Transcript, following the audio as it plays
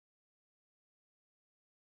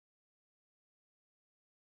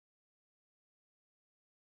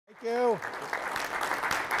you.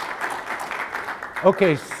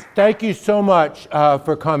 Okay, thank you so much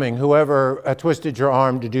for coming, whoever twisted your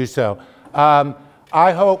arm to do so.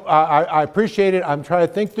 I hope, I appreciate it. I'm trying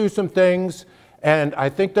to think through some things, and I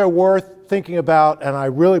think they're worth thinking about, and I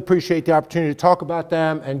really appreciate the opportunity to talk about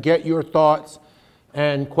them and get your thoughts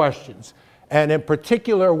and questions. And in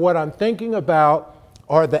particular, what I'm thinking about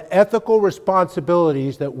are the ethical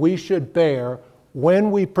responsibilities that we should bear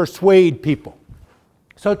when we persuade people.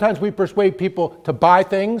 Sometimes we persuade people to buy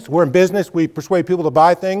things. We're in business, we persuade people to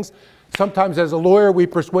buy things. Sometimes as a lawyer, we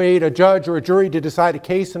persuade a judge or a jury to decide a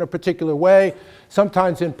case in a particular way.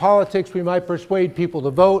 Sometimes in politics, we might persuade people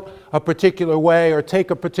to vote a particular way or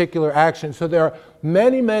take a particular action. So there are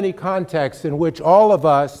many, many contexts in which all of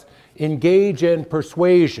us engage in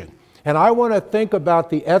persuasion. And I want to think about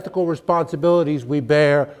the ethical responsibilities we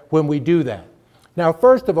bear when we do that. Now,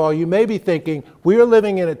 first of all, you may be thinking, we are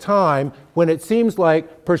living in a time when it seems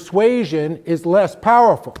like persuasion is less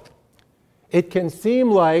powerful. It can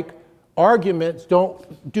seem like arguments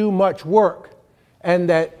don't do much work, and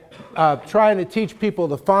that trying to teach people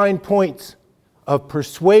the fine points of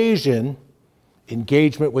persuasion,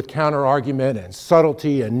 engagement with counter-argument and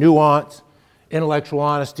subtlety and nuance, intellectual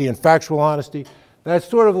honesty and factual honesty, that's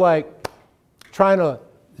sort of like trying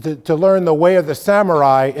to learn the way of the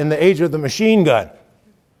samurai in the age of the machine gun.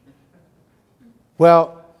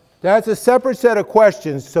 Well, that's a separate set of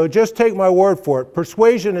questions, so just take my word for it.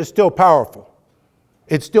 Persuasion is still powerful.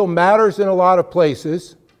 It still matters in a lot of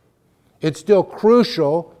places. It's still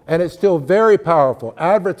crucial, and it's still very powerful.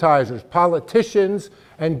 Advertisers, politicians,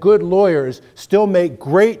 and good lawyers still make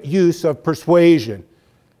great use of persuasion.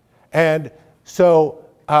 And so,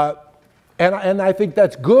 and I think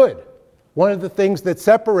that's good. One of the things that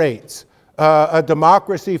separates a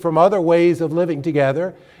democracy from other ways of living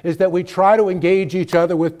together is that we try to engage each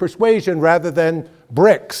other with persuasion rather than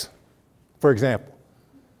bricks, for example.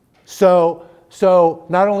 So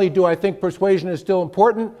not only do I think persuasion is still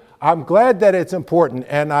important, I'm glad that it's important,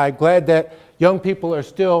 and I'm glad that young people are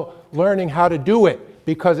still learning how to do it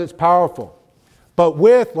because it's powerful. But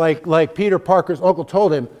with, like Peter Parker's uncle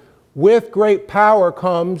told him, with great power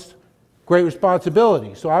comes great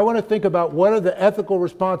responsibility. So I want to think about what are the ethical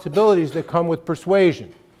responsibilities that come with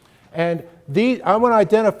persuasion. And I want to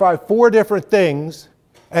identify 4 different things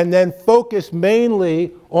and then focus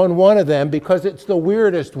mainly on one of them because it's the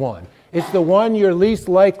weirdest one. It's the one you're least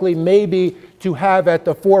likely maybe to have at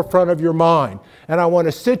the forefront of your mind. And I want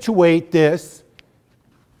to situate this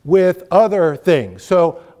with other things.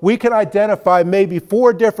 So we can identify maybe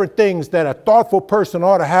 4 different things that a thoughtful person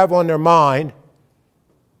ought to have on their mind.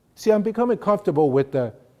 See, I'm becoming comfortable with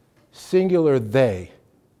the singular they.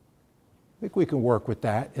 I think we can work with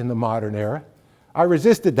that in the modern era. I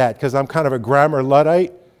resisted that because I'm kind of a grammar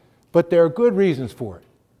Luddite, but there are good reasons for it.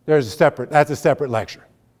 That's a separate lecture.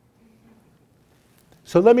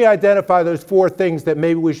 So let me identify those 4 things that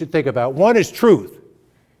maybe we should think about. One is truth.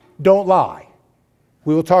 Don't lie.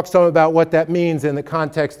 We will talk some about what that means in the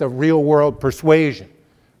context of real-world persuasion,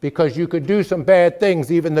 because you could do some bad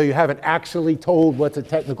things even though you haven't actually told what's a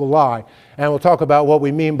technical lie. And we'll talk about what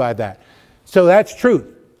we mean by that. So that's truth.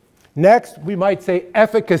 Next, we might say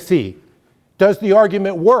efficacy. Does the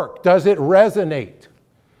argument work? Does it resonate?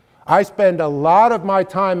 I spend a lot of my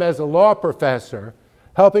time as a law professor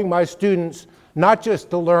helping my students not just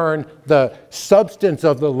to learn the substance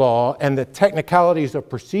of the law and the technicalities of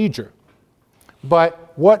procedure,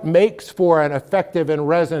 but what makes for an effective and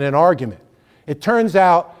resonant argument. It turns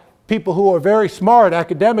out people who are very smart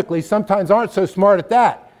academically sometimes aren't so smart at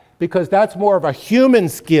that, because that's more of a human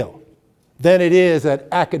skill than it is an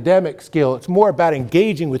academic skill. It's more about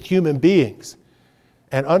engaging with human beings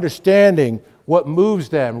and understanding what moves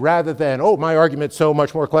them rather than, oh, my argument's so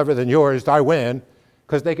much more clever than yours, I win,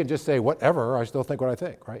 because they can just say whatever, I still think what I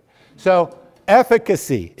think, right? So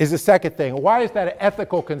efficacy is the second thing. Why is that an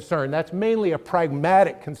ethical concern? That's mainly a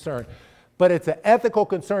pragmatic concern. But it's an ethical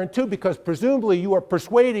concern too, because presumably you are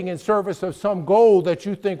persuading in service of some goal that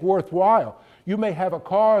you think worthwhile. You may have a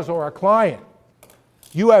cause or a client.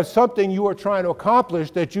 You have something you are trying to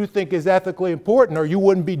accomplish that you think is ethically important, or you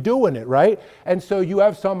wouldn't be doing it, right? And so you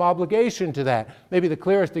have some obligation to that. Maybe the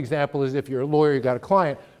clearest example is if you're a lawyer, you got a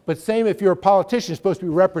client. But same if you're a politician, you're supposed to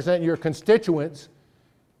be representing your constituents.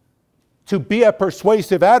 To be a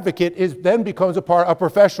persuasive advocate then becomes a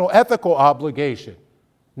professional ethical obligation,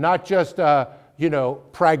 not just a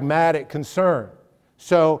pragmatic concern.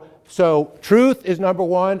 So truth is number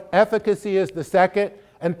 1, efficacy is the second,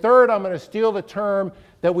 and third, I'm going to steal the term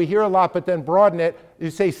that we hear a lot but then broaden it.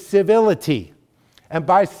 You say civility. And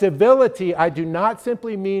by civility, I do not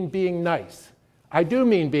simply mean being nice. I do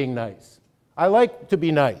mean being nice. I like to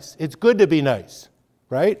be nice. It's good to be nice,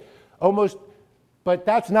 right? Almost, but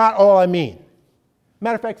that's not all I mean.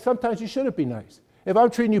 Matter of fact, sometimes you shouldn't be nice. If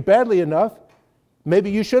I'm treating you badly enough,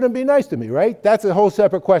 maybe you shouldn't be nice to me, right? That's a whole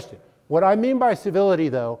separate question. What I mean by civility,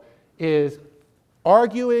 though, is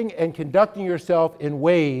arguing and conducting yourself in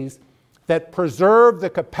ways that preserve the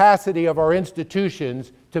capacity of our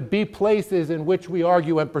institutions to be places in which we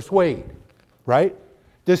argue and persuade, right?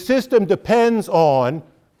 The system depends on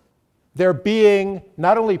there being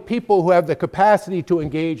not only people who have the capacity to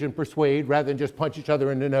engage and persuade rather than just punch each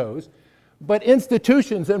other in the nose, but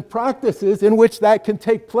institutions and practices in which that can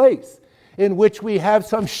take place, in which we have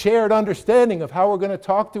some shared understanding of how we're going to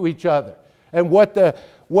talk to each other and what the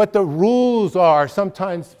rules are,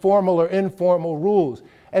 sometimes formal or informal rules.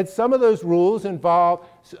 And some of those rules involve,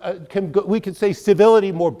 we could say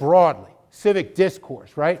civility more broadly, civic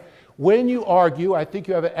discourse, right? When you argue, I think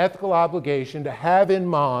you have an ethical obligation to have in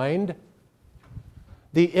mind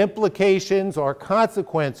the implications or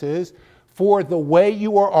consequences for the way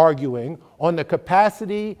you are arguing on the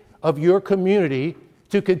capacity of your community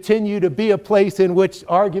to continue to be a place in which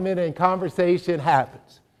argument and conversation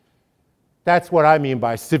happens. That's what I mean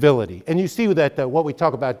by civility. And you see that what we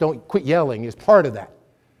talk about, don't quit yelling, is part of that.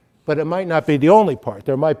 But it might not be the only part.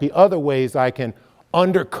 There might be other ways I can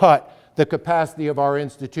undercut the capacity of our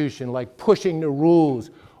institution, like pushing the rules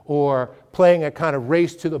or playing a kind of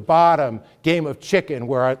race to the bottom game of chicken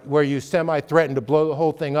where you semi-threaten to blow the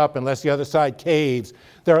whole thing up unless the other side caves.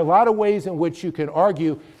 There are a lot of ways in which you can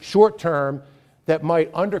argue short-term that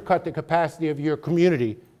might undercut the capacity of your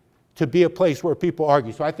community to be a place where people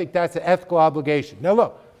argue. So I think that's an ethical obligation. Now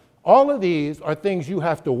look, all of these are things you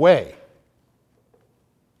have to weigh.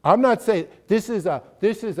 I'm not saying,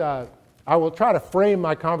 I will try to frame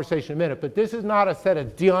my conversation in a minute, but this is not a set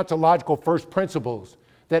of deontological first principles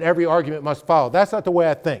that every argument must follow. That's not the way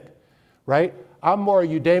I think, right? I'm more a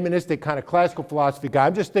eudaimonistic kind of classical philosophy guy.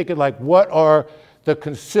 I'm just thinking like, what are the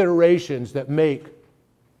considerations that make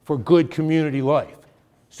for good community life?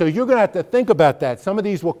 So you're going to have to think about that. Some of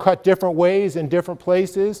these will cut different ways in different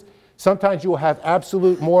places. Sometimes you will have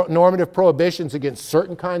absolute normative prohibitions against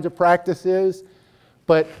certain kinds of practices.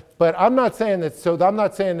 But I'm not saying that, so I'm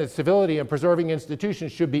not saying that civility and preserving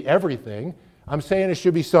institutions should be everything. I'm saying it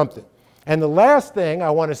should be something. And the last thing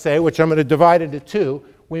I want to say, which I'm going to divide into two,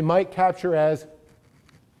 we might capture as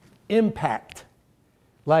impact.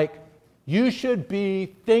 Like, you should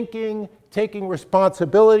be thinking, taking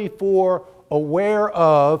responsibility for, aware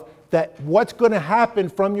of that what's going to happen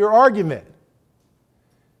from your argument.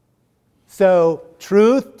 So,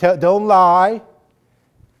 truth, don't lie.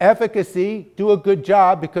 Efficacy, do a good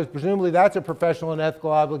job, because presumably that's a professional and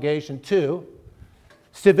ethical obligation too.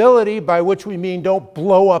 Civility, by which we mean don't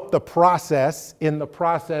blow up the process in the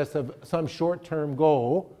process of some short-term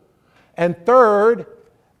goal. And third,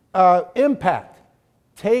 impact.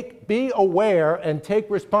 Be aware and take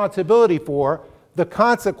responsibility for the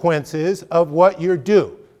consequences of what you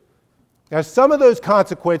do. Now, some of those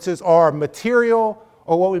consequences are material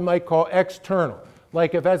or what we might call external.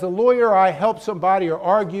 Like if as a lawyer I help somebody or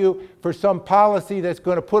argue for some policy that's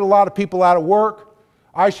going to put a lot of people out of work,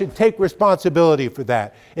 I should take responsibility for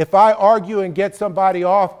that. If I argue and get somebody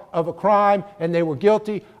off of a crime and they were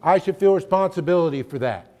guilty, I should feel responsibility for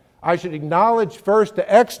that. I should acknowledge first the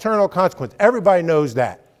external consequence. Everybody knows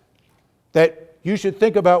that you should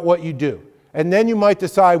think about what you do. And then you might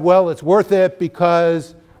decide, well, it's worth it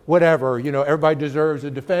because whatever, you know, everybody deserves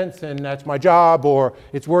a defense and that's my job, or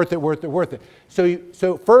it's worth it, worth it, worth it.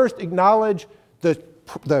 So first acknowledge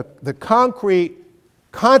the concrete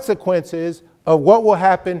consequences of what will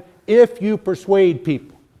happen if you persuade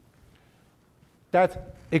people. That's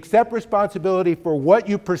accept responsibility for what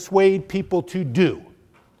you persuade people to do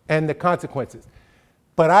and the consequences.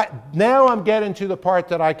 But now I'm getting to the part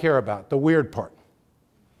that I care about, the weird part.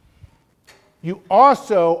 You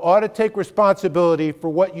also ought to take responsibility for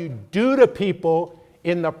what you do to people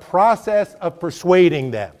in the process of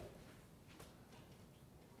persuading them.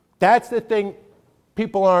 That's the thing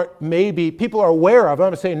people are aware of.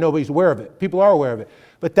 I'm not saying nobody's aware of it. People are aware of it.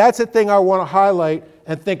 But that's the thing I want to highlight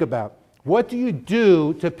and think about. What do you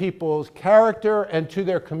do to people's character and to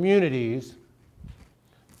their communities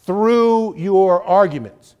through your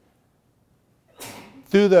arguments?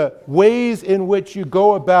 Through the ways in which you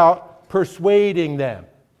go about persuading them.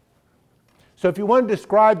 So if you want to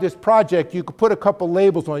describe this project, you could put a couple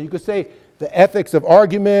labels on it. You could say the ethics of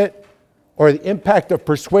argument or the impact of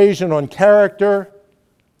persuasion on character.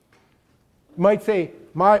 You might say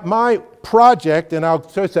my project, and I'll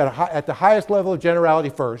so it's at the highest level of generality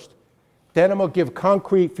first, then I'm going to give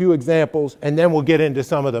concrete few examples, and then we'll get into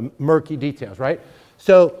some of the murky details, right?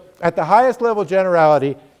 So At the highest level of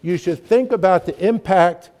generality, you should think about the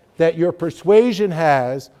impact that your persuasion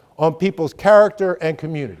has on people's character and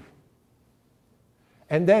community.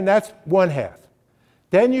 And then that's one half.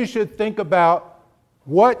 Then you should think about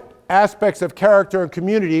what aspects of character and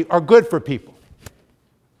community are good for people.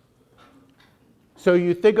 So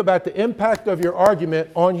you think about the impact of your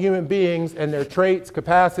argument on human beings and their traits,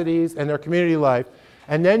 capacities, and their community life.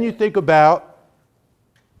 And then you think about,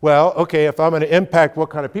 well, okay, if I'm going to impact what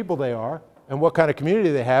kind of people they are and what kind of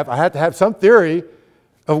community they have, I have to have some theory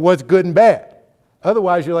of what's good and bad.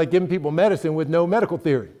 Otherwise, you're like giving people medicine with no medical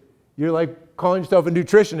theory. You're like calling yourself a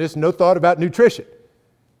nutritionist, no thought about nutrition.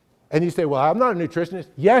 And you say, well, I'm not a nutritionist.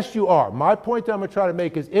 Yes, you are. My point that I'm going to try to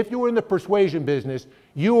make is if you were in the persuasion business,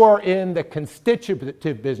 you are in the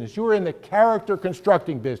constitutive business. You are in the character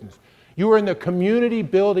constructing business. You are in the community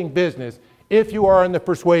building business if you are in the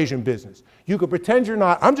persuasion business. You could pretend you're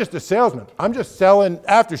not. I'm just a salesman. I'm just selling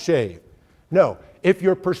aftershave. No. If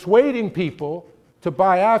you're persuading people to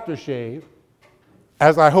buy aftershave,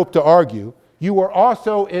 as I hope to argue, you are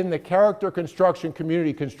also in the character construction,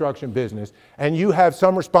 community construction business, and you have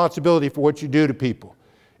some responsibility for what you do to people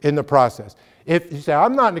in the process. If you say,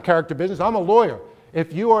 I'm not in the character business, I'm a lawyer.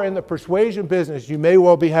 If you are in the persuasion business, you may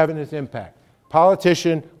well be having this impact.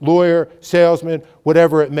 Politician, lawyer, salesman,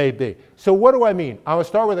 whatever it may be. So what do I mean? I will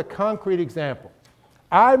start with a concrete example.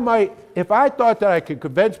 I might, if I thought that I could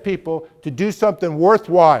convince people to do something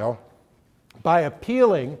worthwhile by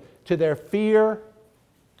appealing to their fear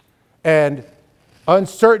and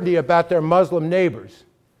uncertainty about their Muslim neighbors,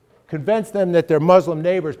 convince them that their Muslim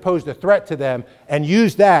neighbors posed a threat to them, and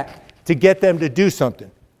use that to get them to do something,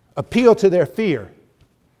 appeal to their fear,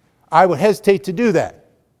 I would hesitate to do that.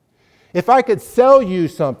 If I could sell you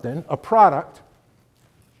something, a product,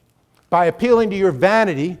 by appealing to your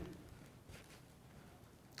vanity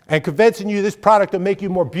and convincing you this product will make you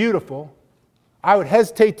more beautiful, I would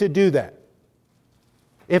hesitate to do that.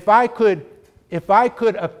 If I could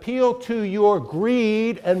appeal to your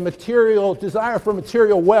greed and material desire for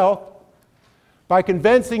material wealth by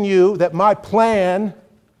convincing you that my plan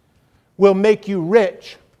will make you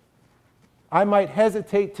rich, I might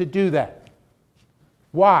hesitate to do that.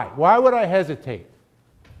 Why? Why would I hesitate?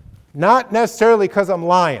 Not necessarily because I'm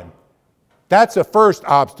lying. That's the first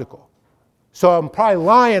obstacle. So I'm probably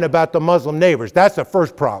lying about the Muslim neighbors. That's the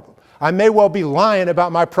first problem. I may well be lying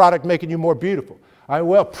about my product making you more beautiful. I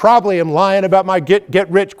will probably am lying about my get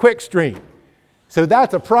rich quick stream. So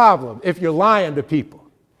that's a problem if you're lying to people.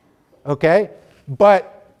 Okay?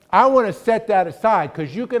 But I want to set that aside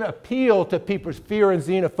because you can appeal to people's fear and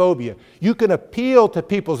xenophobia. You can appeal to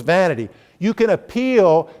people's vanity. You can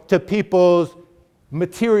appeal to people's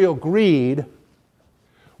material greed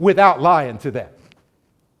without lying to them.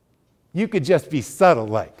 You could just be subtle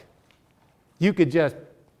like. You could just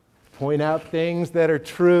point out things that are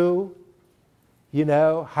true. You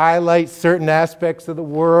know, highlight certain aspects of the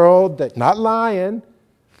world that, not lying.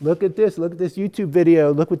 Look at this YouTube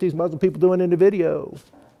video. Look what these Muslim people doing in the video.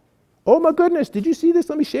 Oh my goodness, did you see this?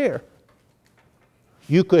 Let me share.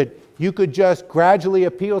 You could just gradually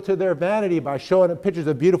appeal to their vanity by showing them pictures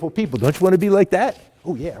of beautiful people. Don't you want to be like that?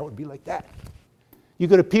 Oh yeah, I want to be like that. You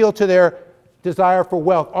could appeal to their desire for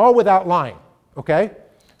wealth, all without lying, okay?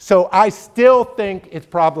 So I still think it's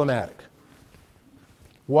problematic.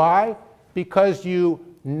 Why? Because you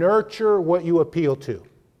nurture what you appeal to.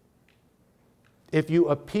 If you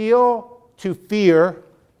appeal to fear,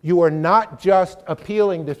 you are not just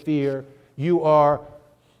appealing to fear, you are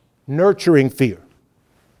nurturing fear.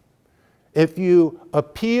 If you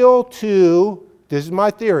appeal to, this is my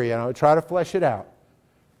theory, and I'll try to flesh it out.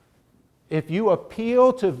 If you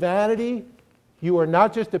appeal to vanity, you are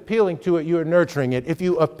not just appealing to it, you are nurturing it. If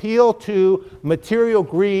you appeal to material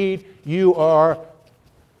greed, you are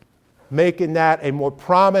making that a more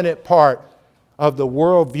prominent part of the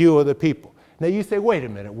worldview of the people. Now you say, wait a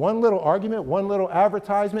minute, one little argument, one little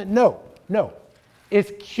advertisement? No.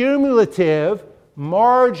 It's cumulative,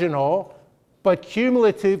 marginal, but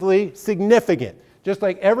cumulatively significant. Just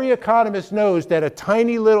like every economist knows that a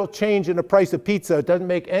tiny little change in the price of pizza doesn't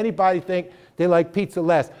make anybody think they like pizza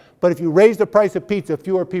less. But if you raise the price of pizza,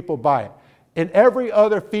 fewer people buy it. In every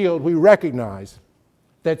other field, we recognize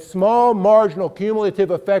that small, marginal,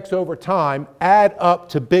 cumulative effects over time add up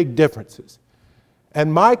to big differences.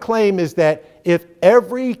 And my claim is that if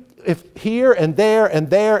here and there and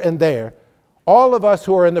there and there, all of us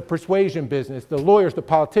who are in the persuasion business, the lawyers, the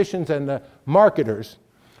politicians, and the marketers,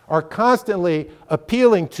 are constantly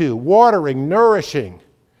appealing to, watering, nourishing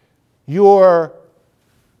your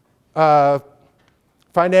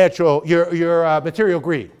material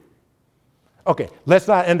greed. Okay, let's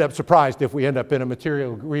not end up surprised if we end up in a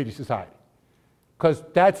material greedy society. Because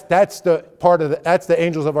that's the part of that's the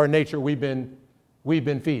angels of our nature we've been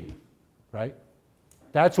feeding, right?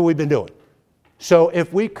 That's what we've been doing. So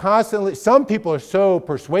if we constantly, some people are so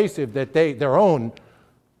persuasive that their own,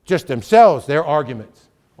 just themselves, their arguments,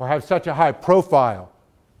 or have such a high profile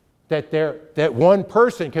that one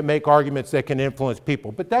person can make arguments that can influence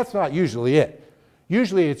people. But that's not usually it.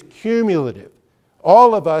 Usually it's cumulative.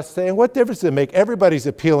 All of us saying, what difference does it make? Everybody's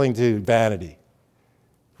appealing to vanity,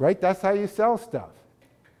 right? That's how you sell stuff.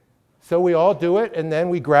 So we all do it, and then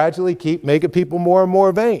we gradually keep making people more and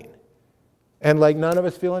more vain. And like none of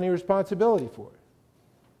us feel any responsibility for it,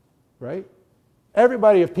 right?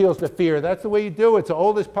 Everybody appeals to fear. That's the way you do it. It's the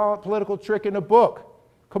oldest political trick in the book.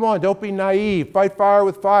 Come on, don't be naive. Fight fire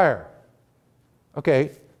with fire.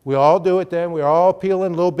 Okay, we all do it then. We're all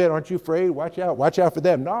appealing a little bit. Aren't you afraid? Watch out. Watch out for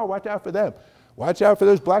them. No, watch out for them. Watch out for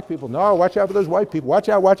those black people. No, watch out for those white people. Watch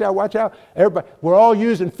out, watch out, watch out. Everybody, we're all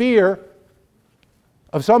using fear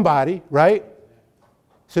of somebody, right?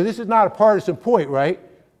 So this is not a partisan point, right?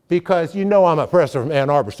 Because you know I'm a professor from Ann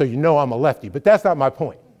Arbor, so you know I'm a lefty. But that's not my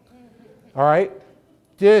point, all right?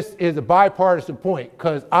 This is a bipartisan point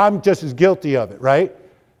because I'm just as guilty of it, right?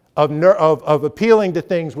 Of appealing to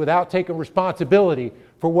things without taking responsibility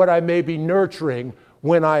for what I may be nurturing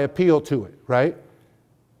when I appeal to it, right?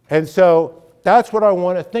 And so that's what I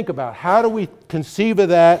want to think about. How do we conceive of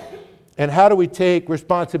that, and how do we take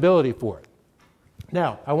responsibility for it?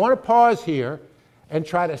 Now, I want to pause here and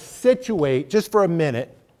try to situate, just for a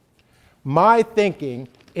minute, my thinking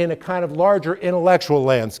in a kind of larger intellectual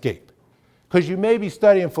landscape. Because you may be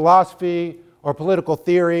studying philosophy or political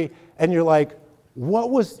theory, and you're like,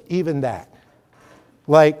 what was even that?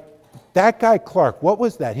 Like, that guy Clark, what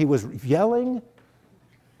was that? He was yelling?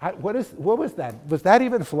 What was that? Was that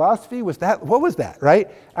even philosophy? What was that, right?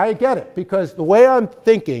 I get it, because the way I'm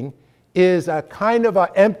thinking is a kind of an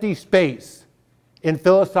empty space in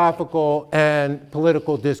philosophical and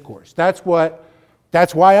political discourse. That's why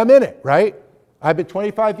I'm in it, right? I've been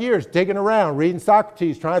 25 years digging around, reading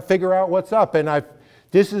Socrates, trying to figure out what's up, and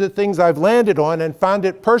this is the things I've landed on, and found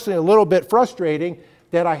it personally a little bit frustrating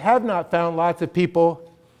that I have not found lots of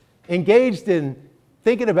people engaged in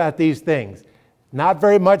thinking about these things. Not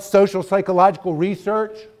very much social psychological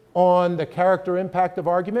research on the character impact of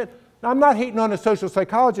argument. Now, I'm not hating on a social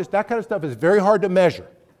psychologist. That kind of stuff is very hard to measure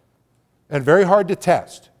and very hard to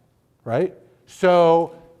test, right?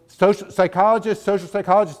 So social psychologists,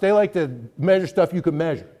 they like to measure stuff you can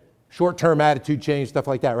measure. Short-term attitude change, stuff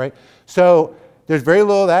like that, right? So there's very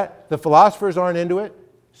little of that. The philosophers aren't into it.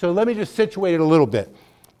 So let me just situate it a little bit.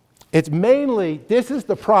 It's mainly, this is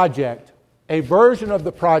the project, a version of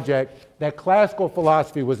the project that classical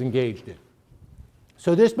philosophy was engaged in.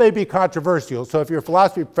 So this may be controversial. So if your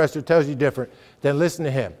philosophy professor tells you different, then listen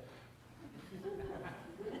to him.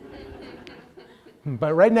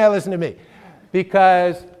 But right now, listen to me.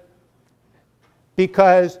 Because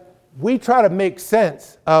we try to make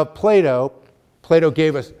sense of Plato. Plato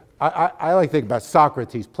gave us, I like to think about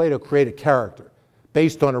Socrates. Plato created character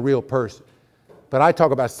based on a real person. But I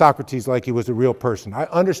talk about Socrates like he was a real person. I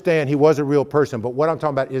understand he was a real person, but what I'm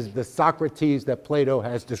talking about is the Socrates that Plato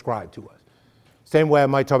has described to us. Same way I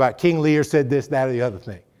might talk about King Lear said this, that, or the other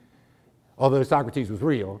thing. Although Socrates was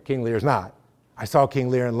real, King Lear's not. I saw King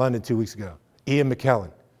Lear in London 2 weeks ago. Ian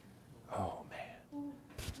McKellen. Oh,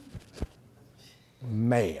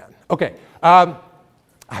 man. Okay. I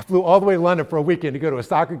flew all the way to London for a weekend to go to a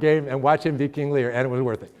soccer game and watch him beat King Lear, and it was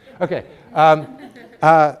worth it. Okay.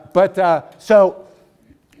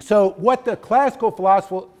 So what the classical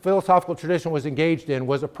philosophical tradition was engaged in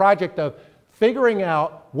was a project of figuring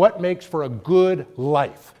out what makes for a good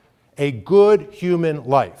life, a good human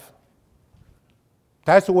life.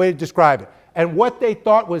 That's the way to describe it. And what they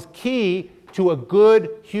thought was key to a good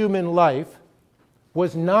human life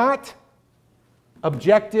was not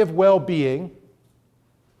objective well-being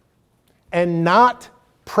and not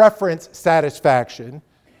preference satisfaction,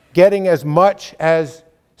 getting as much as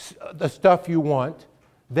the stuff you want.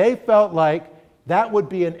 They felt like that would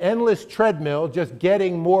be an endless treadmill, just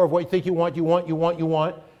getting more of what you think you want,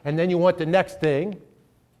 and then you want the next thing.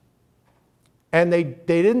 And they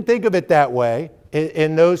didn't think of it that way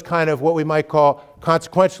in those kind of what we might call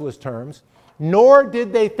consequentialist terms, nor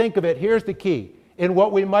did they think of it, here's the key, in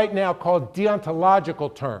what we might now call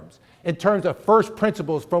deontological terms, in terms of first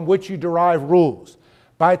principles from which you derive rules.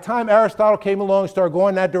 By the time Aristotle came along and started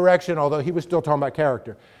going that direction, although he was still talking about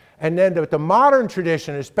character, and then the modern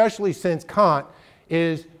tradition, especially since Kant,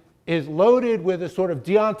 is loaded with a sort of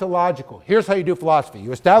deontological. Here's how you do philosophy.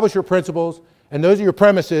 You establish your principles, and those are your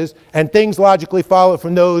premises, and things logically follow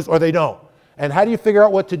from those or they don't. And how do you figure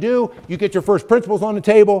out what to do? You get your first principles on the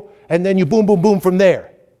table, and then you boom, boom, boom from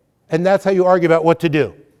there. And that's how you argue about what to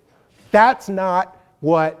do. That's not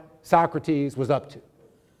what Socrates was up to.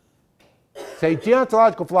 Say,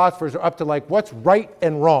 deontological philosophers are up to like what's right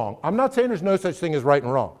and wrong. I'm not saying there's no such thing as right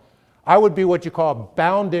and wrong. I would be what you call a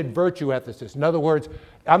bounded virtue ethicist. In other words,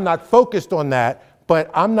 I'm not focused on that, but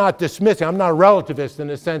I'm not dismissing. I'm not a relativist in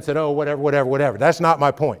the sense that, oh, whatever, whatever, whatever. That's not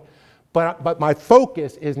my point. But my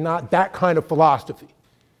focus is not that kind of philosophy,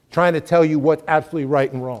 trying to tell you what's absolutely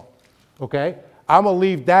right and wrong. Okay? I'm going to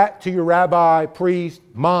leave that to your rabbi, priest,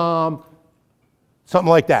 mom, something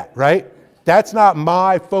like that, right? That's not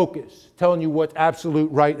my focus, telling you what's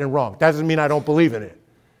absolute right and wrong. That doesn't mean I don't believe in it.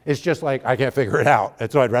 It's just like I can't figure it out,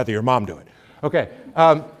 and so I'd rather your mom do it. Okay.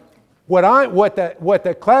 What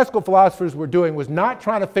the classical philosophers were doing was not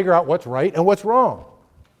trying to figure out what's right and what's wrong.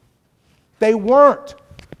 They weren't.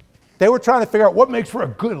 They were trying to figure out what makes for a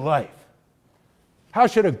good life. How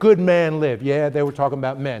should a good man live? Yeah, they were talking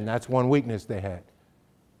about men. That's one weakness they had.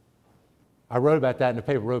 I wrote about that in the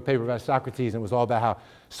paper. I wrote a paper about Socrates, and it was all about how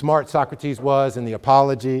smart Socrates was and the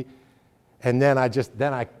apology. And then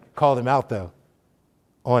I called him out, though,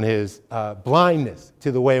 on his blindness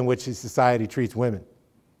to the way in which his society treats women.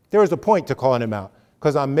 There was a point to calling him out,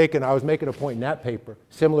 because I was making a point in that paper,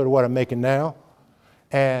 similar to what I'm making now.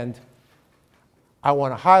 And I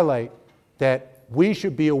want to highlight that we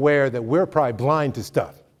should be aware that we're probably blind to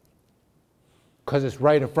stuff, because it's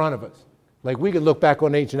right in front of us. Like, we could look back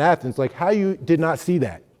on ancient Athens, like, how you did not see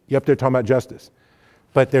that? You're up there talking about justice.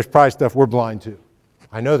 But there's probably stuff we're blind to.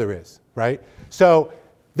 I know there is, right? So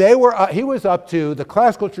the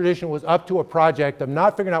classical tradition was up to a project of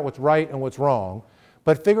not figuring out what's right and what's wrong,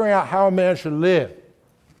 but figuring out how a man should live.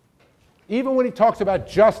 Even when he talks about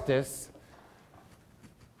justice,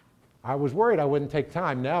 I was worried I wouldn't take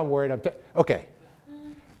time. Now I'm worried okay.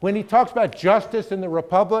 When he talks about justice in the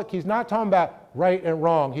Republic, he's not talking about right and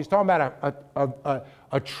wrong. He's talking about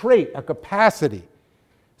a trait, a capacity.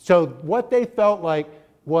 So what they felt like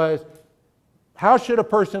was, how should a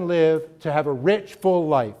person live to have a rich, full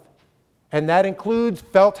life? And that includes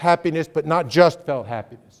felt happiness, but not just felt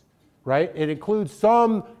happiness, right? It includes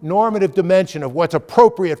some normative dimension of what's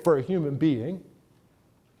appropriate for a human being.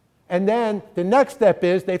 And then the next step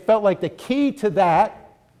is, they felt like the key to that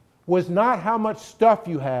was not how much stuff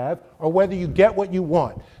you have or whether you get what you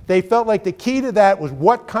want. They felt like the key to that was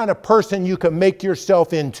what kind of person you can make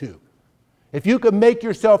yourself into. If you can make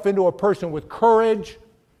yourself into a person with courage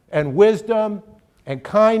and wisdom and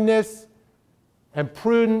kindness and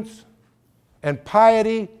prudence and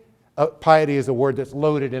piety. Piety is a word that's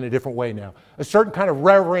loaded in a different way now. A certain kind of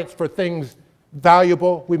reverence for things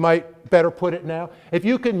valuable, we might better put it now. If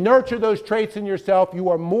you can nurture those traits in yourself, you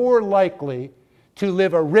are more likely to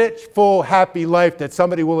live a rich, full, happy life that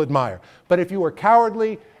somebody will admire. But if you are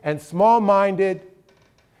cowardly and small-minded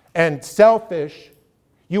and selfish,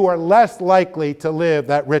 you are less likely to live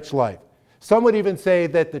that rich life. Some would even say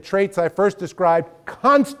that the traits I first described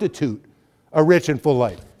constitute a rich and full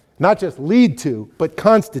life. Not just lead to, but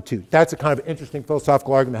constitute. That's a kind of interesting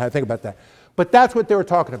philosophical argument, how to think about that. But that's what they were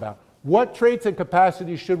talking about. What traits and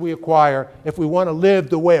capacities should we acquire if we want to live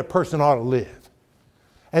the way a person ought to live?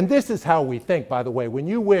 And this is how we think, by the way. When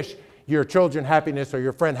you wish your children happiness or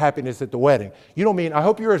your friend happiness at the wedding, you don't mean, I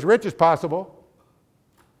hope you're as rich as possible.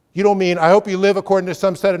 You don't mean, I hope you live according to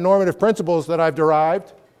some set of normative principles that I've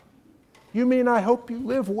derived. You mean, I hope you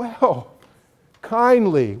live well,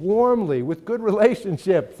 kindly, warmly, with good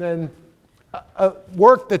relationships and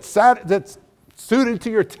work that's suited to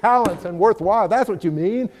your talents and worthwhile. That's what you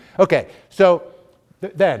mean? Okay, so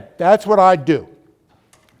then that's what I do.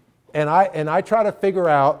 And I try to figure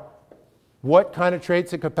out what kind of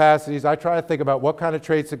traits and capacities, I try to think about what kind of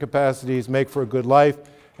traits and capacities make for a good life,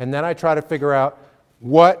 and then I try to figure out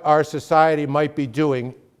what our society might be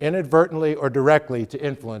doing inadvertently or directly to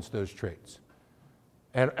influence those traits.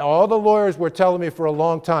 And all the lawyers were telling me for a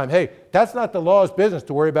long time, hey, that's not the law's business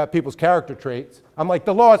to worry about people's character traits. I'm like,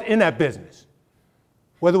 the law's in that business,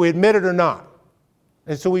 whether we admit it or not.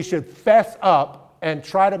 And so we should fess up and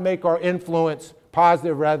try to make our influence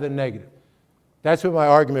positive rather than negative. That's been my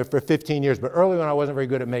argument for 15 years, but early on I wasn't very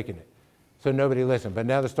good at making it. So nobody listened, but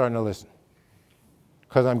now they're starting to listen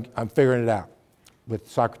because I'm figuring it out with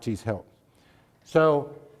Socrates' help.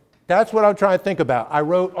 So that's what I'm trying to think about. I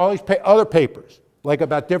wrote all these other papers, like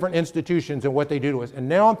about different institutions and what they do to us. And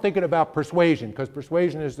now I'm thinking about persuasion, because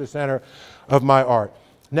persuasion is the center of my art.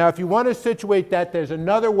 Now, if you want to situate that, there's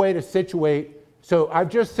another way to situate. So I've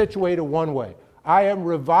just situated one way. I am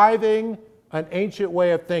reviving an ancient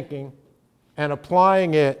way of thinking and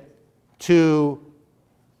applying it to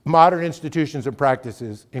modern institutions and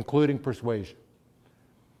practices, including persuasion.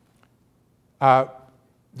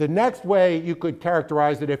 The next way you could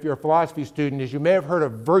characterize it if you're a philosophy student is you may have heard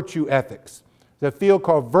of virtue ethics. There's a field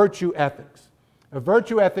called virtue ethics.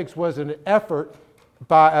 Virtue ethics was an effort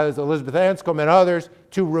by, as Elizabeth Anscombe and others,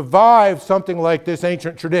 to revive something like this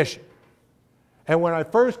ancient tradition. And when I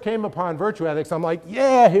first came upon virtue ethics, I'm like,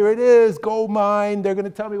 yeah, here it is, gold mine, they're going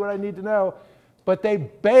to tell me what I need to know. But they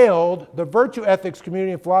bailed, the virtue ethics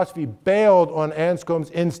community and philosophy bailed on Anscombe's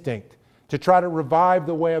instinct to try to revive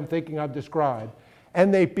the way I'm thinking I've described.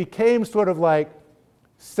 And they became sort of like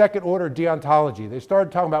second order deontology. They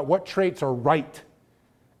started talking about what traits are right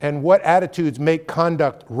and what attitudes make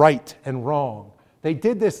conduct right and wrong. They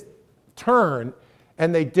did this turn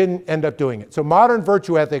and they didn't end up doing it. So modern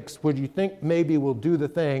virtue ethics, which you think maybe will do the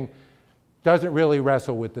thing, doesn't really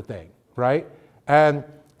wrestle with the thing, right? And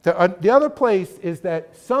the other place is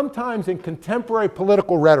that sometimes in contemporary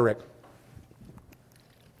political rhetoric,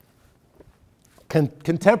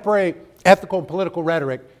 contemporary ethical and political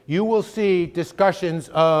rhetoric, you will see discussions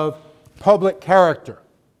of public character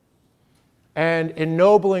and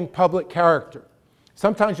ennobling public character.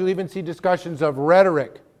 Sometimes you'll even see discussions of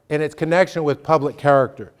rhetoric in its connection with public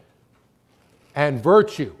character and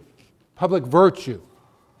virtue, public virtue.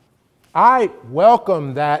 I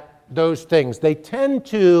welcome those things. They tend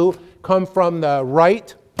to come from the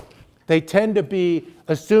right. They tend to be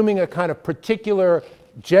assuming a kind of particular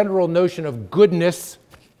general notion of goodness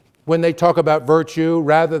when they talk about virtue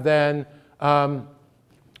rather than more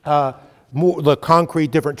the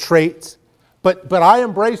concrete different traits. But I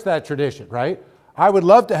embrace that tradition, right? I would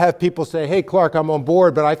love to have people say, hey, Clark, I'm on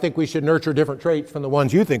board, but I think we should nurture different traits from the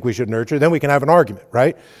ones you think we should nurture. Then we can have an argument,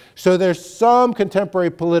 right? So there's some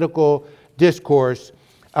contemporary political discourse.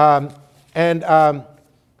 So I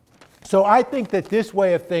think that this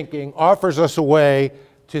way of thinking offers us a way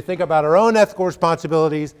to think about our own ethical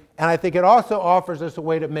responsibilities, and I think it also offers us a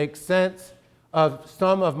way to make sense of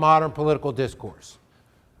some of modern political discourse.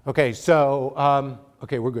 Okay, so,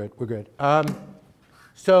 okay, we're good.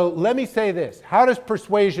 So let me say this. How does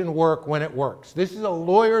persuasion work when it works? This is a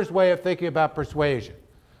lawyer's way of thinking about persuasion,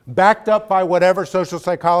 backed up by whatever social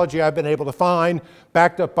psychology I've been able to find,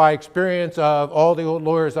 backed up by experience of all the old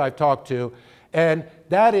lawyers I've talked to, and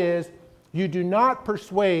that is, you do not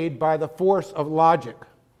persuade by the force of logic,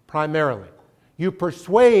 primarily. You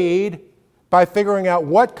persuade by figuring out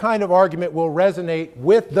what kind of argument will resonate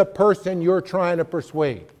with the person you're trying to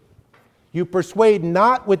persuade. You persuade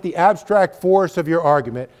not with the abstract force of your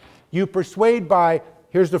argument. You persuade by,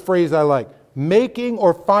 here's the phrase I like, making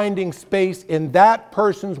or finding space in that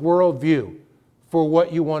person's worldview for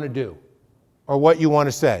what you want to do or what you want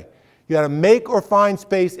to say. You got to make or find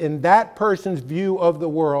space in that person's view of the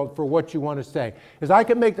world for what you want to say. Because I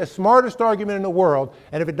can make the smartest argument in the world,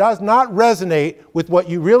 and if it does not resonate with what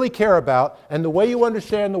you really care about and the way you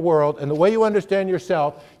understand the world and the way you understand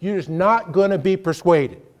yourself, you're just not going to be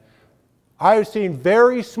persuaded. I have seen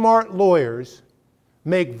very smart lawyers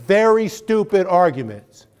make very stupid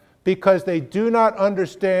arguments because they do not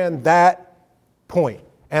understand that point.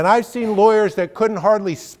 And I've seen lawyers that couldn't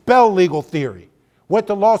hardly spell legal theory, what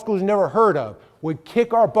the law schools never heard of, would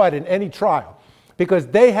kick our butt in any trial because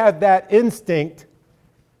they have that instinct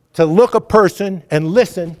to look a person and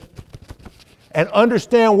listen and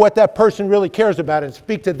understand what that person really cares about and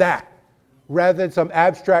speak to that rather than some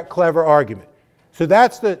abstract, clever argument. So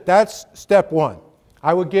that's step one.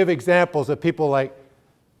 I would give examples of people like,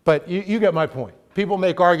 but you get my point. People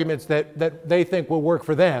make arguments that they think will work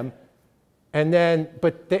for them. And then,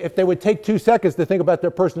 if they would take 2 seconds to think about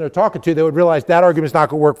their person they're talking to, they would realize that argument's not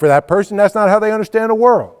going to work for that person. That's not how they understand the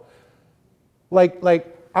world.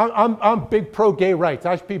 I'm big pro-gay rights.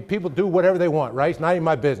 I see people do whatever they want, right? It's not even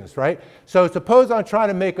my business, right? So suppose I'm trying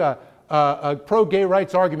to make a pro-gay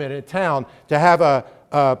rights argument in a town to have a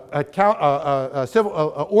civil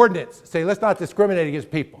ordinance, say let's not discriminate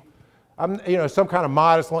against people. Some kind of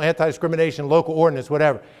modest anti-discrimination local ordinance,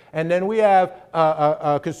 whatever. And then we have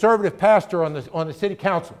a conservative pastor on the city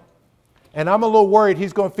council. And I'm a little worried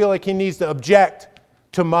he's going to feel like he needs to object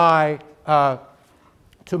to my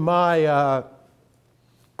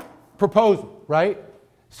proposal, right?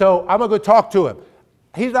 So I'm going to go talk to him.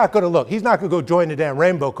 He's not going to go join the damn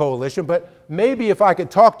Rainbow Coalition, but maybe if I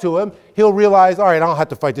could talk to him, he'll realize, all right, I don't have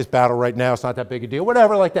to fight this battle right now. It's not that big a deal,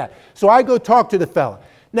 whatever like that. So I go talk to the fella.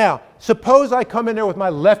 Now, suppose I come in there with my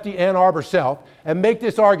lefty Ann Arbor self and make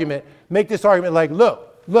this argument like,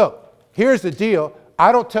 look, here's the deal.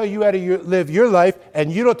 I don't tell you how to live your life, and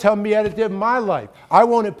you don't tell me how to live my life. I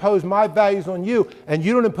won't impose my values on you, and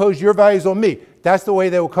you don't impose your values on me. That's the way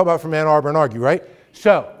they will come out from Ann Arbor and argue, right?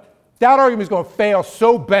 So that argument is going to fail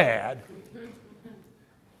so bad.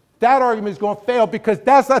 That argument is going to fail because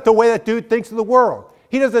that's not the way that dude thinks of the world.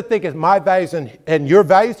 He doesn't think it's my values and your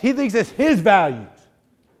values. He thinks it's his values.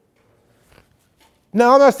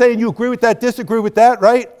 Now, I'm not saying you agree with that, disagree with that,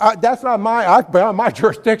 right? That's not my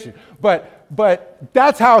jurisdiction. But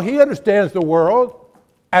that's how he understands the world,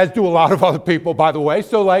 as do a lot of other people, by the way.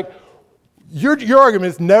 So, like, your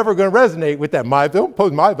argument is never going to resonate with that. Don't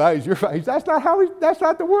pose my values, your values. That's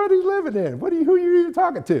not the world he's living in. Who are you even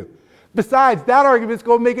talking to? Besides, that argument is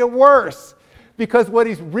going to make it worse. Because what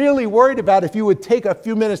he's really worried about, if you would take a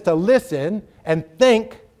few minutes to listen and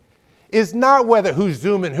think, is not whether who's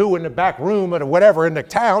zooming who in the back room or whatever in the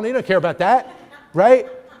town. He don't care about that, right?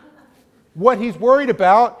 What he's worried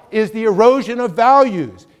about is the erosion of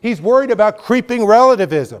values. He's worried about creeping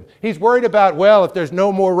relativism. He's worried about, well, if there's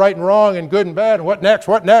no more right and wrong and good and bad, and what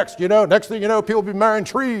next? You know, next thing you know, people will be marrying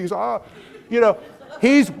trees. You know,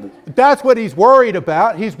 that's what he's worried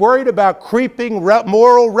about. He's worried about creeping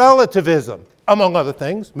moral relativism, among other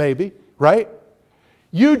things, maybe, right?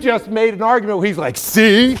 You just made an argument where he's like,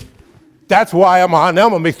 see, that's why I'm on. Now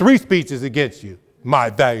I'm going to make 3 speeches against you, my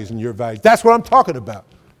values and your values. That's what I'm talking about.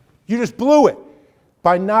 You just blew it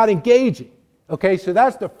by not engaging. Okay, so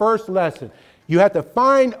that's the first lesson. You have to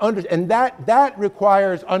find, and that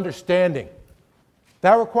requires understanding.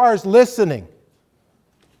 That requires listening.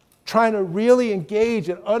 Trying to really engage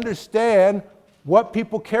and understand what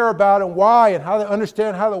people care about and why, and how they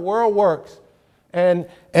understand how the world works. And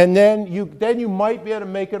then you might be able to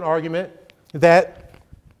make an argument that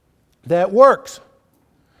works.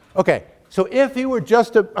 Okay, so if he were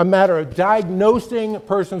just a matter of diagnosing a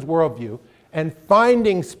person's worldview and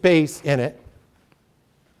finding space in it,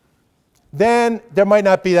 then there might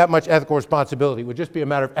not be that much ethical responsibility. It would just be a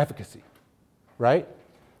matter of efficacy, right?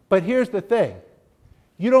 But here's the thing.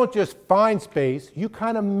 You don't just find space, you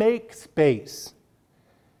kind of make space.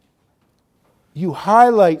 You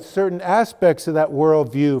highlight certain aspects of that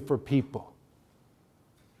worldview for people.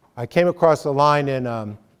 I came across a line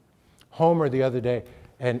in Homer the other day,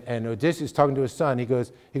 and Odysseus talking to his son. He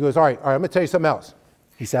goes, all right, I'm going to tell you something else.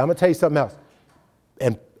 He said, I'm going to tell you something else.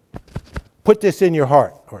 And put this in your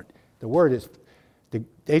heart. Or the word is, the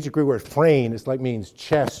ancient Greek word phrein, it's like means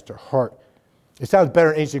chest or heart. It sounds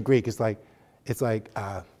better in ancient Greek. It's like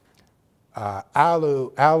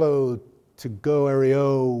allo to go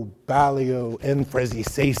aereo balio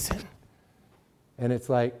emphrasis. And it's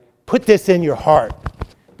like, put this in your heart.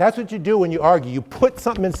 That's what you do when you argue. You put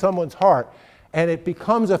something in someone's heart, and it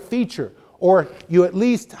becomes a feature, or you at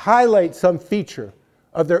least highlight some feature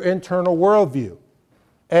of their internal worldview.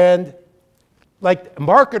 And like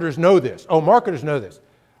marketers know this. Oh, marketers know this.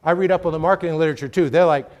 I read up on the marketing literature too. They're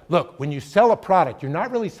like, look, when you sell a product, you're not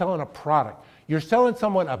really selling a product. You're selling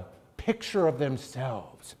someone a picture of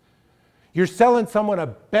themselves. You're selling someone a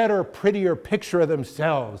better, prettier picture of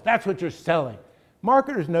themselves. That's what you're selling.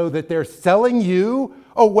 Marketers know that they're selling you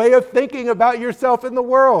a way of thinking about yourself in the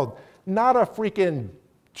world, not a freaking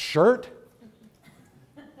shirt.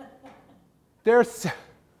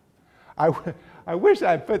 I wish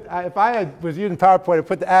if I was using PowerPoint, I'd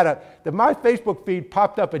put the ad up. My Facebook feed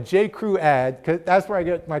popped up a J. Crew ad, because that's where I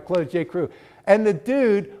get my clothes, J. Crew. And the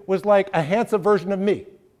dude was like a handsome version of me.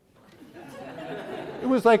 It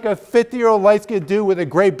was like a 50-year-old light-skinned dude with a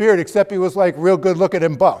gray beard, except he was like real good looking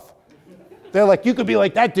and buff. They're like, you could be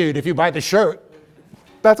like that dude if you buy the shirt.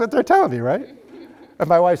 That's what they're telling me, right? And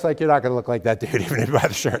my wife's like, you're not going to look like that dude even if you buy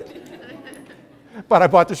the shirt. But I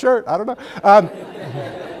bought the shirt. I don't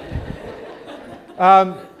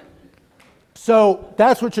know. So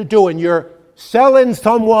that's what you're doing. You're selling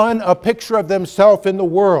someone a picture of themselves in the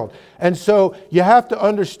world. And so you have to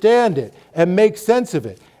understand it and make sense of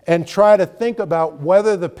it and try to think about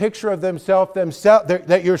whether the picture of themselves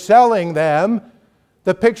that you're selling them,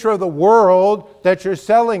 the picture of the world that you're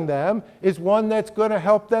selling them, is one that's going to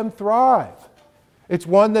help them thrive. It's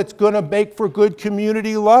one that's going to make for good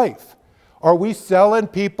community life. Are we selling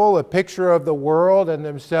people a picture of the world and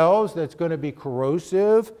themselves that's going to be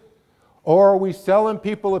corrosive? Or are we selling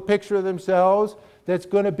people a picture of themselves that's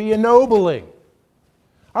going to be ennobling?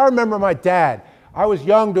 I remember my dad. I was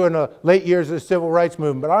young during the late years of the civil rights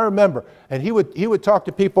movement, but I remember, and he would talk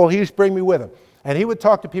to people, he used to bring me with him, and he would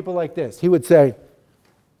talk to people like this. He would say,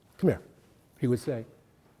 come here. He would say,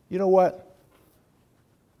 you know what?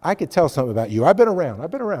 I could tell something about you. I've been around.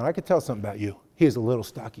 I could tell something about you. He is a little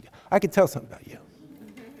stocky guy. I could tell something about you.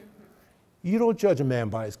 You don't judge a man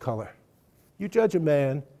by his color. You judge a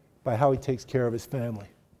man by how he takes care of his family.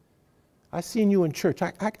 I seen you in church.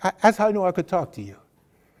 That's how I know I could talk to you.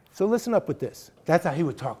 So listen up with this. That's how he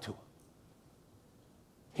would talk to him.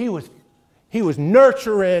 He was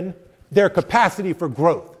nurturing their capacity for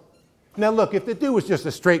growth. Now look, if the dude was just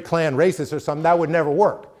a straight Klan racist or something, that would never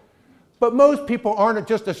work. But most people aren't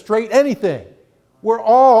just a straight anything. We're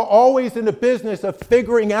all always in the business of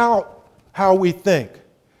figuring out how we think,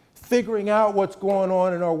 figuring out what's going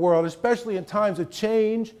on in our world, especially in times of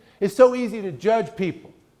change. It's so easy to judge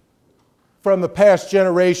people from the past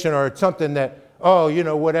generation or something that, oh, you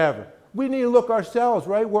know, whatever. We need to look ourselves,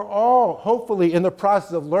 right? We're all hopefully in the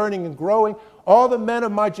process of learning and growing. All the men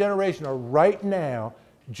of my generation are right now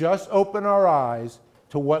just open our eyes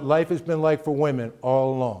to what life has been like for women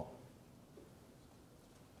all along.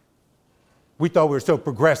 We thought we were so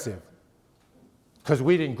progressive because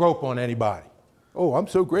we didn't grope on anybody. Oh, I'm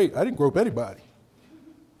so great, I didn't grope anybody.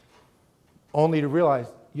 Only to realize,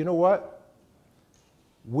 you know what?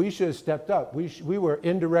 We should have stepped up. We were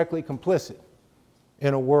indirectly complicit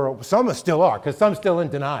in a world. Some of us still are, because some still in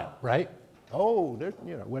denial, right? Oh, they're,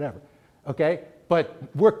 you know, whatever. Okay? But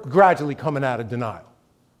we're gradually coming out of denial,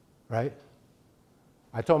 right?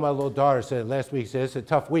 I told my little daughter, said last week, said it's a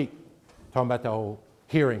tough week, talking about the whole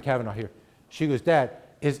hearing, Kavanaugh here. She goes, Dad,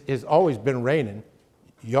 it's always been raining.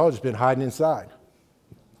 Y'all just been hiding inside.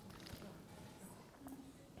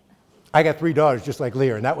 I got 3 daughters just like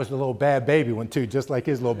Lear, and that was the little bad baby one too, just like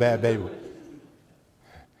his little bad baby one.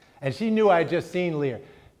 And she knew I had just seen Lear.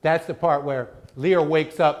 That's the part where Lear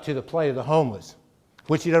wakes up to the plight of the homeless,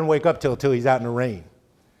 which he doesn't wake up till he's out in the rain.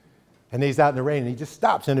 And he's out in the rain, and he just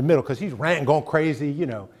stops in the middle because he's ranting, going crazy, you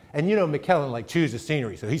know. And you know McKellen like chews the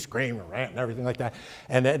scenery, so he's screaming, ranting, everything like that.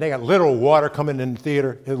 And they got literal water coming in the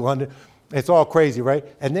theater in London. It's all crazy, right?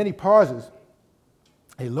 And then he pauses.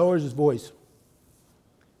 He lowers his voice.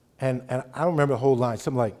 And I don't remember the whole line.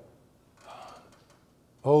 Something like,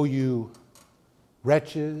 oh, you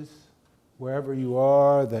wretches, wherever you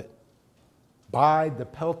are, that bide the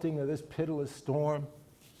pelting of this pitiless storm.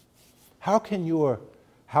 How can your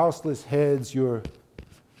houseless heads, your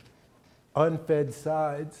unfed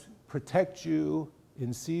sides, protect you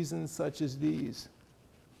in seasons such as these?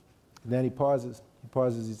 And then he pauses,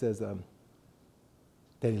 he says, then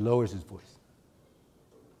he lowers his voice.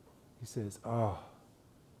 He says, oh,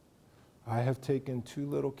 I have taken too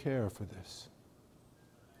little care for this.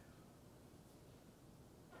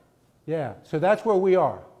 Yeah, so that's where we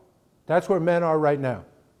are. That's where men are right now.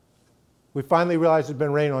 We finally realized it's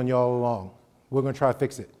been raining on you all along. We're going to try to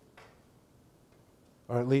fix it,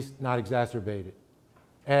 or at least not exacerbate it.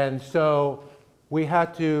 And so we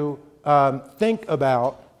have to think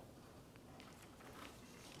about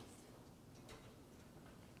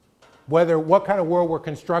what kind of world we're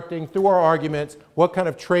constructing through our arguments, what kind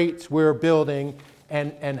of traits we're building,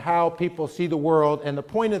 and how people see the world. And the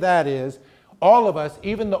point of that is, all of us,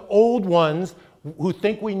 even the old ones who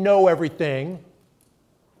think we know everything,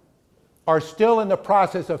 are still in the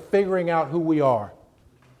process of figuring out who we are.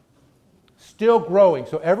 Still growing.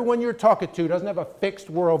 So everyone you're talking to doesn't have a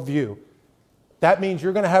fixed worldview. That means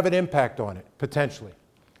you're going to have an impact on it, potentially.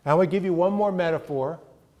 I'm going to give you one more metaphor.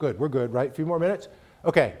 Good, we're good, right? A few more minutes?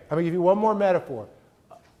 Okay, I'm going to give you one more metaphor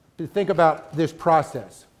to think about this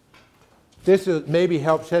process. This will maybe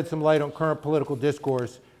help shed some light on current political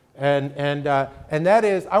discourse. And that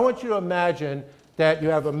is, I want you to imagine that you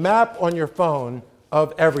have a map on your phone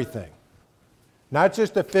of everything. Not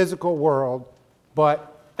just the physical world,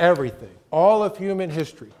 but everything. All of human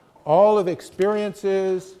history. All of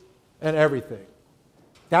experiences and everything.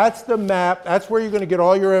 That's the map. That's where you're going to get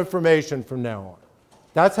all your information from now on.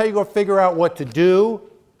 That's how you're going to figure out what to do.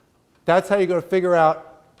 That's how you're going to figure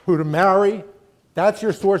out who to marry. That's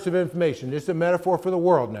your source of information. This is a metaphor for the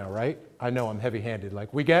world now, right? I know I'm heavy-handed.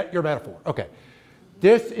 Like, we get your metaphor. Okay.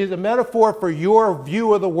 This is a metaphor for your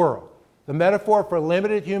view of the world. The metaphor for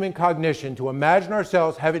limited human cognition, to imagine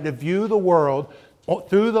ourselves having to view the world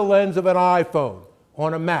through the lens of an iPhone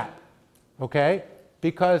on a map. Okay?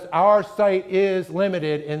 Because our sight is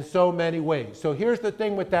limited in so many ways. So here's the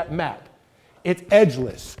thing with that map. It's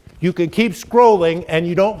edgeless. You can keep scrolling and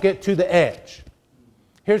you don't get to the edge.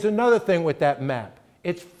 Here's another thing with that map.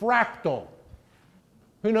 It's fractal.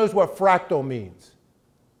 Who knows what fractal means?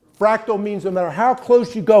 Fractal means no matter how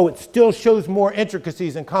close you go, it still shows more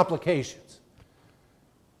intricacies and complications.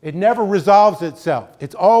 It never resolves itself.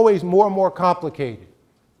 It's always more and more complicated.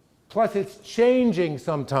 Plus, it's changing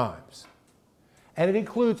sometimes. And it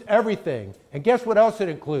includes everything. And guess what else it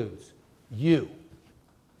includes? You.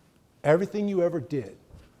 Everything you ever did.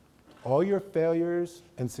 All your failures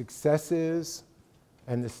and successes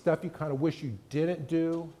and the stuff you kind of wish you didn't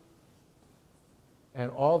do, and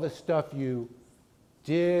all the stuff you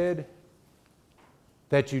did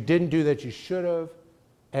that you didn't do that you should have,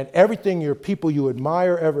 and everything your people you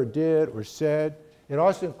admire ever did or said. It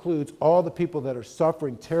also includes all the people that are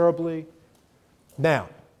suffering terribly. Now,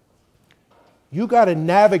 you got to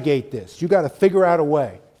navigate this. You got to figure out a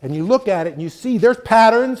way. And you look at it and you see there's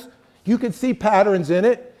patterns. You can see patterns in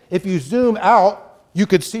it. If you zoom out, you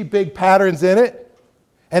could see big patterns in it.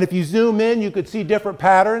 And if you zoom in, you could see different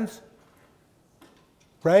patterns,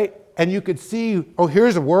 right? And you could see, oh,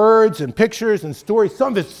 here's words and pictures and stories.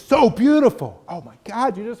 Some of it's so beautiful. Oh my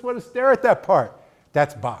God, you just want to stare at that part.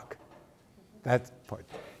 That's Bach. That's part.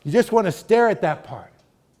 You just want to stare at that part.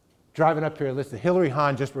 Driving up here, listen, Hilary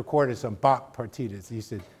Hahn just recorded some Bach partitas. He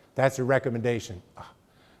said, that's a recommendation. Oh.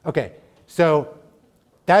 Okay, so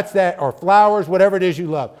that's that, or flowers, whatever it is you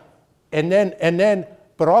love. And then,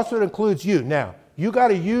 but also it includes you. Now, you got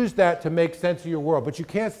to use that to make sense of your world, but you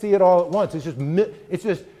can't see it all at once. It's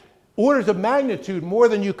just orders of magnitude more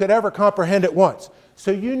than you could ever comprehend at once.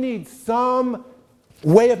 So you need some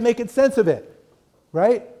way of making sense of it,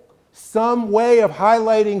 right? Some way of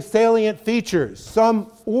highlighting salient features,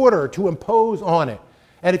 some order to impose on it.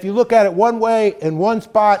 And if you look at it one way, in one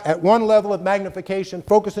spot, at one level of magnification,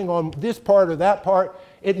 focusing on this part or that part,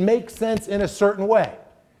 it makes sense in a certain way.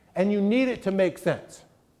 And you need it to make sense.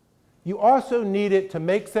 You also need it to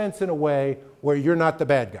make sense in a way where you're not the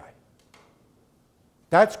bad guy.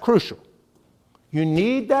 That's crucial. You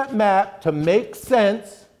need that map to make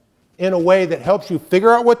sense in a way that helps you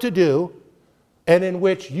figure out what to do and in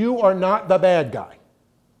which you are not the bad guy.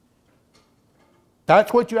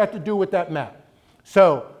 That's what you have to do with that map.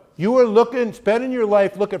 So you are spending your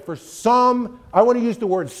life looking for some, I want to use the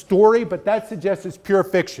word story, but that suggests it's pure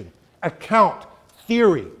fiction, account,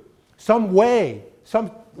 theory, some way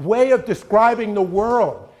of describing the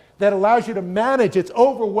world that allows you to manage its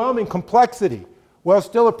overwhelming complexity while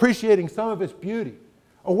still appreciating some of its beauty.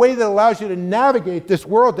 A way that allows you to navigate this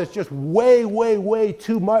world that's just way, way, way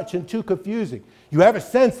too much and too confusing. You have a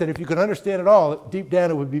sense that if you could understand it all, deep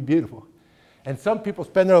down it would be beautiful. And some people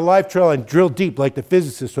spend their life trying to drill deep like the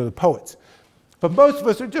physicists or the poets. But most of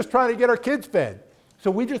us are just trying to get our kids fed.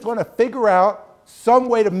 So we just want to figure out some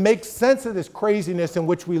way to make sense of this craziness in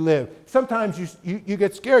which we live. Sometimes you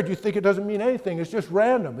get scared. You think it doesn't mean anything. It's just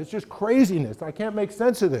random. It's just craziness. I can't make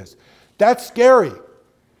sense of this. That's scary.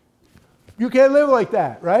 You can't live like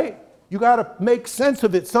that, right? You got to make sense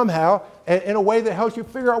of it somehow in a way that helps you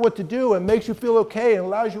figure out what to do and makes you feel okay and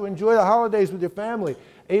allows you to enjoy the holidays with your family,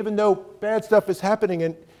 even though bad stuff is happening.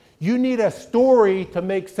 And you need a story to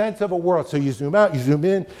make sense of a world. So you zoom out, you zoom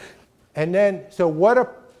in, and then,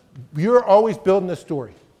 you're always building a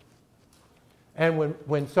story. And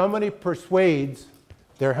when somebody persuades,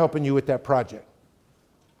 they're helping you with that project.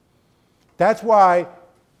 That's why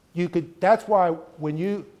when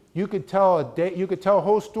you could tell a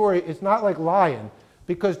whole story, it's not like lying,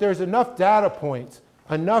 because there's enough data points,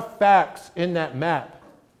 enough facts in that map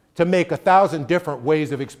to make 1,000 different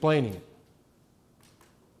ways of explaining it.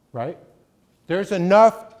 Right? There's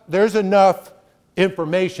enough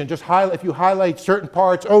information. Just if you highlight certain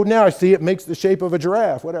parts, oh, now I see it makes the shape of a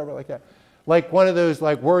giraffe, whatever, like that. Like one of those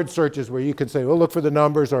word searches where you can say, well, look for the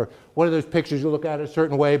numbers, or one of those pictures you look at it a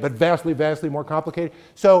certain way, but vastly, vastly more complicated.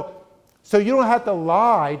 So you don't have to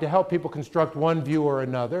lie to help people construct one view or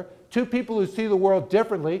another. Two people who see the world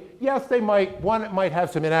differently, yes, one might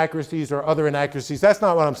have some inaccuracies or other inaccuracies. That's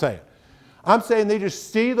not what I'm saying. I'm saying they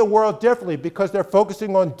just see the world differently because they're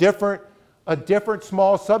focusing on a different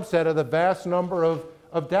small subset of the vast number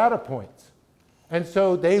of data points. And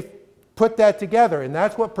so they put that together, and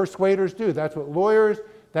that's what persuaders do. That's what lawyers,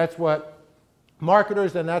 that's what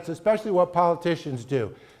marketers, and that's especially what politicians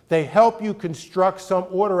do. They help you construct some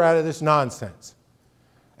order out of this nonsense.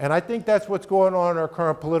 And I think that's what's going on in our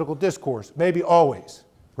current political discourse, maybe always,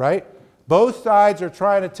 right? Both sides are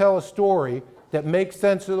trying to tell a story that makes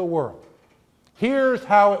sense of the world. Here's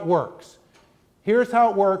how it works. Here's how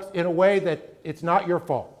it works in a way that it's not your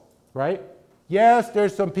fault, right? Yes,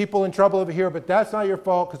 there's some people in trouble over here, but that's not your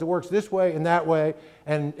fault because it works this way and that way.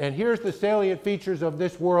 And here's the salient features of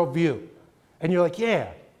this worldview. And you're like,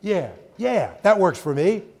 yeah, that works for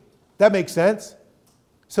me. That makes sense.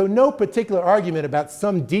 So no particular argument about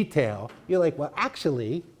some detail. You're like, well,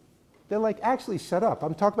 actually, they're like, actually, shut up.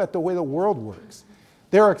 I'm talking about the way the world works.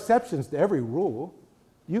 There are exceptions to every rule.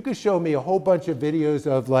 You could show me a whole bunch of videos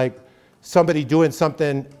of somebody doing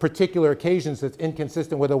something, particular occasions that's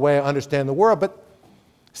inconsistent with the way I understand the world, but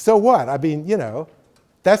so what? I mean, I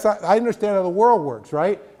understand how the world works,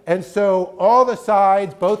 right? And so all the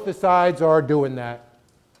sides, both the sides are doing that.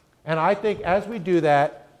 And I think as we do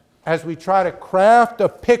that, as we try to craft a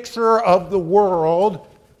picture of the world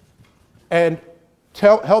and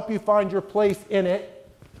help you find your place in it,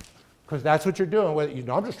 because that's what you're doing.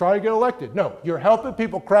 I'm just trying to get elected. No, you're helping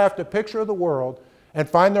people craft a picture of the world and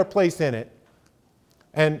find their place in it.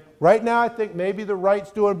 And right now, I think maybe the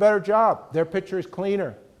right's doing a better job. Their picture is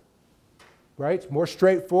cleaner, right? It's more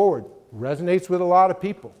straightforward, resonates with a lot of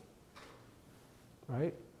people,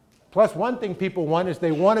 right? Plus, one thing people want is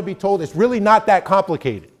they want to be told it's really not that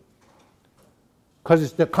complicated,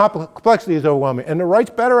 because the complexity is overwhelming. And the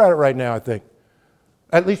right's better at it right now, I think,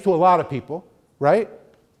 at least to a lot of people, right?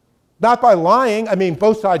 Not by lying. I mean,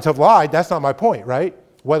 both sides have lied. That's not my point, right?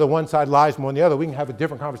 Whether one side lies more than the other, we can have a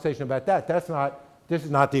different conversation about that. This is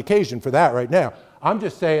not the occasion for that right now. I'm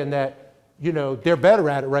just saying that, you know, they're better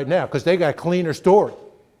at it right now because they got a cleaner story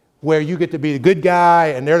where you get to be the good guy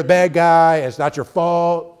and they're the bad guy, and it's not your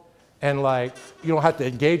fault, and like, you don't have to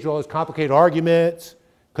engage with all those complicated arguments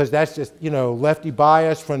because that's just, you know, lefty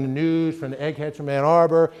bias from the news, from the eggheads from Ann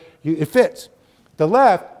Arbor. It fits. The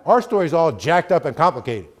left, our story's all jacked up and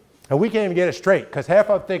complicated. And we can't even get it straight because half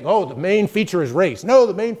of them think, oh, the main feature is race. No,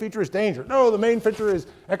 the main feature is danger. No, the main feature is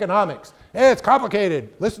economics. It's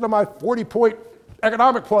complicated. Listen to my 40-point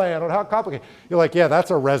economic plan on how complicated. You're like, yeah, that's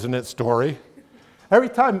a resonant story. Every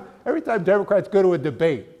time Democrats go to a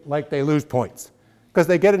debate, like they lose points because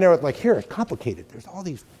they get in there with like, here, it's complicated. There's all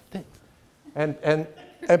these things. And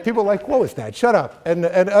people are like, whoa, it's that. Shut up. And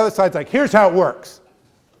the other side's like, here's how it works.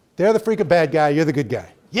 They're the freaking bad guy. You're the good guy.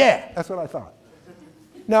 Yeah, that's what I thought.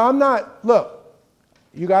 Now, I'm not, look,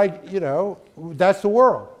 you guys, you know, that's the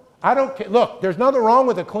world. I don't care. Look, there's nothing wrong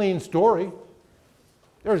with a clean story.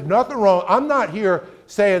 There's nothing wrong. I'm not here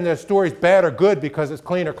saying the story's bad or good because it's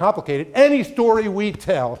clean or complicated. Any story we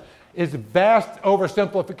tell is a vast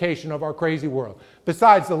oversimplification of our crazy world.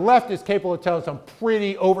 Besides, the left is capable of telling some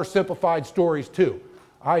pretty oversimplified stories too.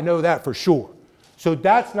 I know that for sure. So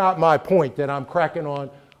that's not my point that I'm cracking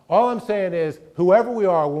on. All I'm saying is, whoever we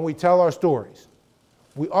are, when we tell our stories,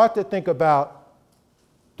 we ought to think about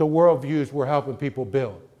the worldviews we're helping people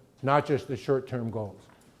build, not just the short-term goals.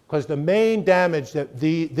 Because the main damage that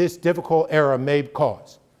this difficult era may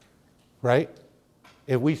cause, right?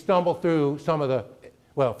 If we stumble through some of the,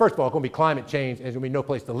 well, first of all, it's going to be climate change and there's going to be no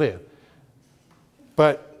place to live.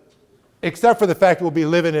 But except for the fact we'll be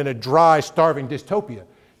living in a dry, starving dystopia,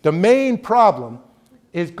 the main problem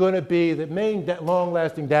is going to be, the main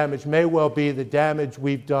long-lasting damage may well be the damage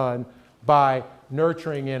we've done by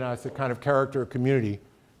nurturing in us a kind of character or community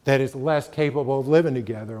that is less capable of living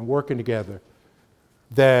together and working together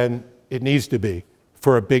than it needs to be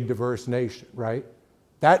for a big, diverse nation, right?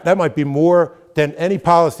 That might be more than any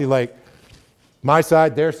policy like my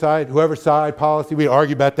side, their side, whoever's side policy. We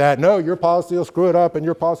argue about that. No, your policy will screw it up and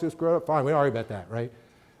your policy will screw it up. Fine, we argue about that, right?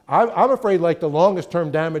 I'm afraid like the longest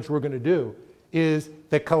term damage we're going to do is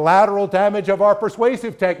the collateral damage of our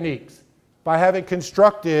persuasive techniques by having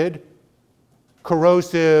constructed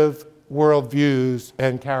corrosive worldviews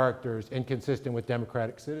and characters inconsistent with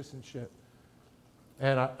democratic citizenship.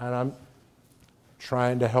 And I'm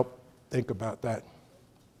trying to help think about that.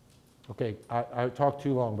 Okay, I talked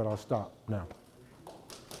too long, but I'll stop now.